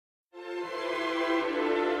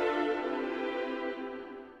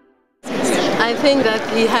I think that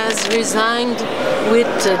he has resigned with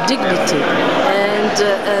dignity and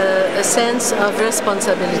a sense of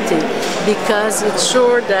responsibility, because it's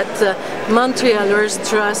sure that Montrealers'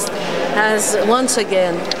 trust has once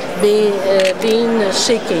again been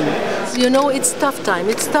shaking. You know, it's tough time.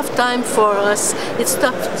 It's tough time for us. It's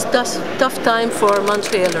tough time for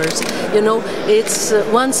Montrealers. You know, it's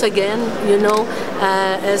once again, you know,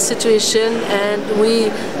 a situation, and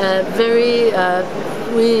we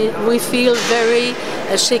feel very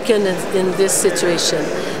shaken in this situation.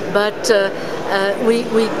 But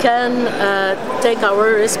we can take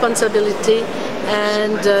our responsibility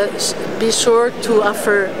and be sure to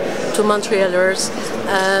offer to Montrealers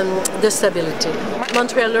the stability.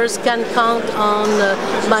 Montrealers can count on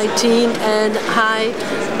my team and I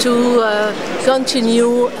to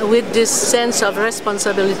continue with this sense of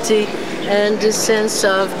responsibility and this sense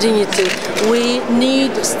of dignity. We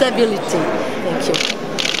need stability. Thank you.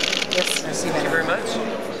 Yes. Thank you very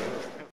much.